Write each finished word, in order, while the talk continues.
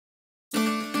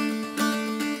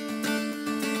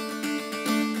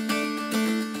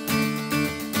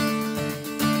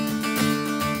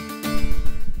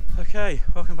Okay,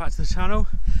 welcome back to the channel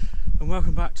and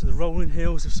welcome back to the rolling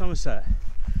hills of Somerset.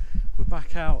 We're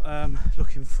back out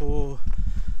looking for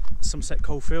the Somerset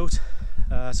coalfield,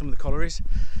 some of the collieries.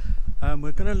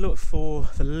 We're going to look for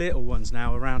the little ones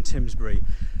now around Timsbury.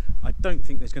 I don't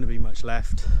think there's going to be much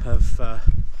left of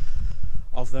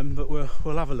them, but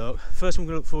we'll have a look. First one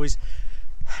we're going to look for is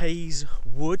Hayes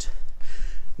Wood.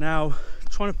 Now,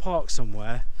 trying to park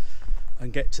somewhere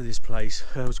and get to this place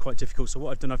was quite difficult, so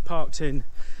what I've done, I've parked in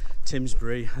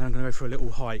Timsbury and I'm going to go for a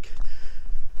little hike.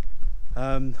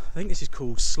 I think this is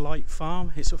called Slight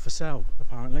Farm. It's up for sale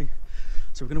apparently,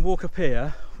 so we're going to walk up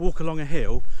here, walk along a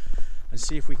hill and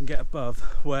see if we can get above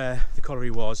where the colliery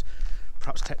was,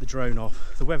 perhaps take the drone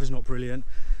off. The weather's not brilliant,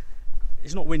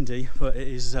 it's not windy, but it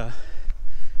is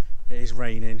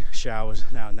raining, showers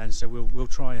now and then, so we'll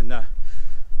try and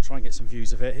get some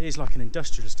views of it. It is like an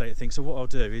industrial estate, I think, so what I'll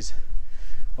do is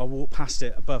I'll walk past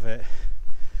it, above it,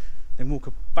 then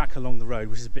walk back along the road,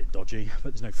 which is a bit dodgy,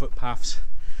 but there's no footpaths,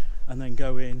 and then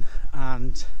go in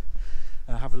and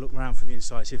have a look around from the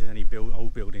inside, see if there's any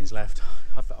old buildings left.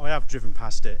 I have driven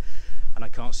past it and I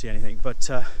can't see anything, but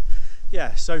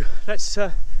yeah, so let's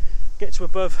get to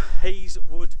above Hayes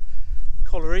Wood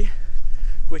Colliery,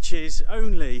 which is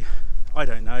only, I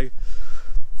don't know,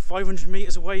 500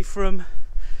 metres away from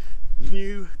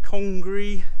New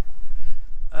Colliery,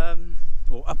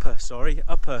 or Upper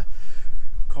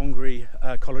Colliery,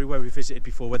 Colliery, where we visited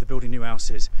before, where they're building new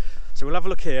houses. So we'll have a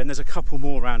look here, and there's a couple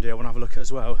more around here I want to have a look at as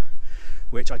well,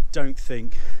 which I don't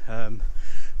think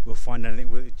we'll find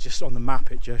anything. Just on the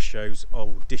map it just shows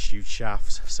old disused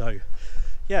shafts. So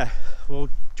yeah, well,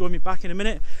 join me back in a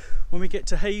minute when we get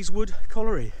to Hayes Wood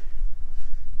Colliery.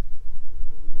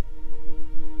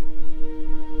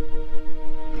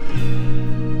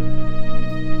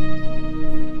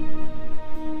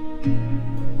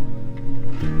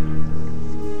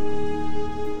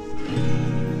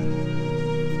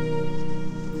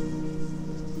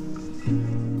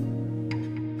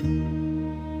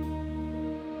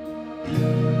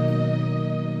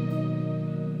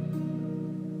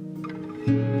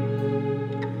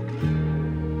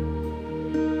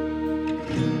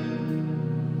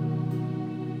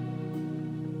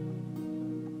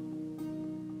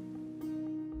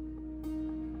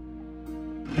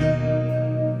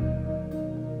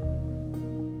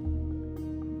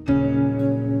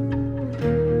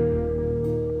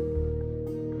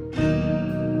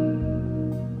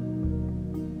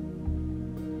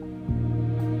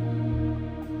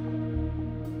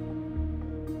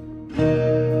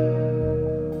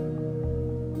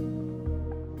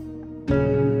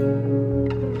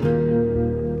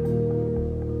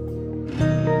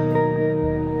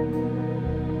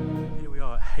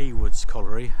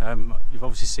 Colliery. You've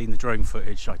obviously seen the drone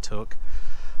footage I took.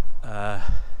 So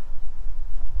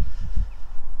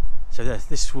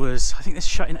this was, I think this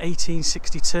was shot in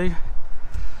 1862.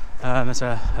 There's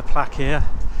a plaque here,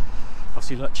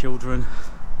 obviously like children.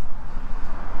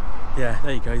 Yeah,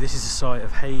 there you go. This is the site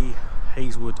of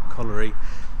Hayes Wood Colliery,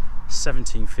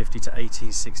 1750 to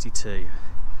 1862,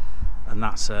 and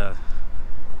that's a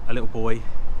little boy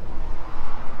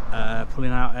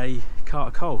pulling out a cart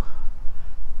of coal.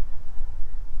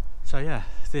 So yeah,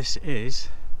 this is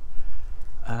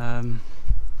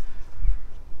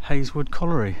Hayes Wood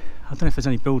Colliery. I don't know if there's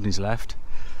any buildings left.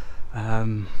 I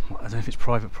don't know if it's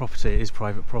private property. It is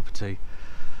private property.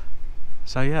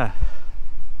 So yeah.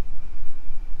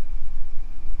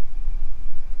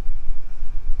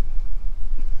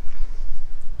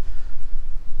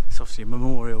 It's obviously a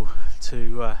memorial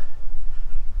to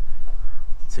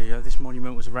this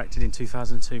monument was erected in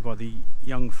 2002 by the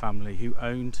Young family, who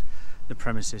owned the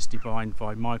premises, designed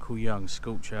by Michael Young,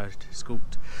 sculpted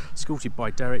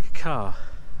by Derek Carr.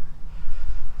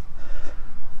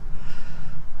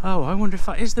 Oh, I wonder if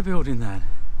that is the building then.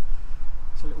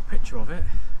 There's a little picture of it.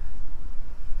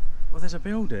 Well, there's a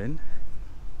building.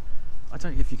 I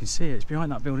don't know if you can see it. It's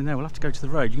behind that building there. We'll have to go to the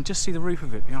road. You can just see the roof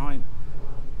of it behind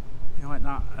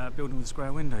that building with the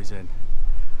square windows in.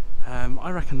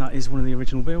 I reckon that is one of the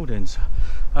original buildings.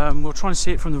 We'll try and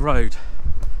see it from the road.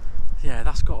 Yeah,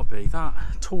 that's got to be that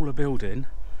taller building.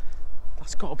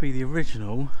 That's got to be the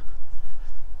original.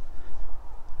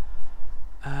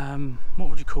 What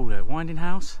would you call it? Winding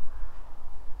house?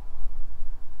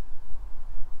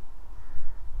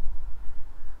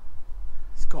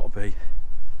 It's got to be.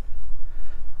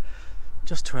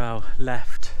 Just to our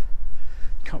left,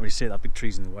 you can't really see it, that big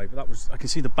tree's in the way, but that was, I can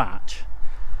see the batch.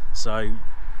 So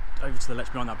over to the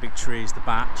left behind that big tree is the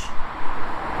batch.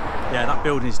 Yeah, that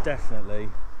building is definitely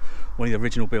one of the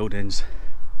original buildings.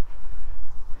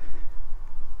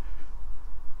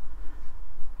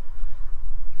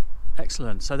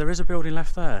 Excellent. So there is a building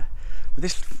left there. But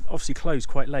this obviously closed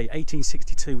quite late.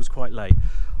 1862 was quite late.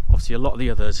 Obviously a lot of the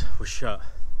others were shut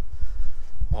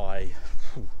by,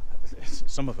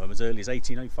 some of them as early as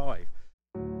 1805.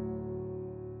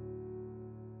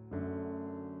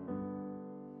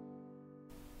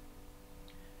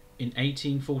 In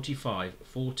 1845,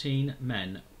 14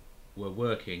 men were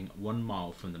working 1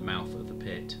 mile from the mouth of the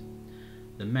pit.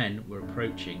 The men were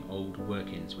approaching old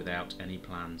workings without any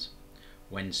plans,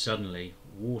 when suddenly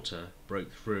water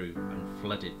broke through and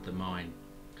flooded the mine.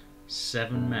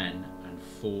 7 men and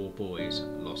 4 boys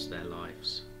lost their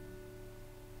lives.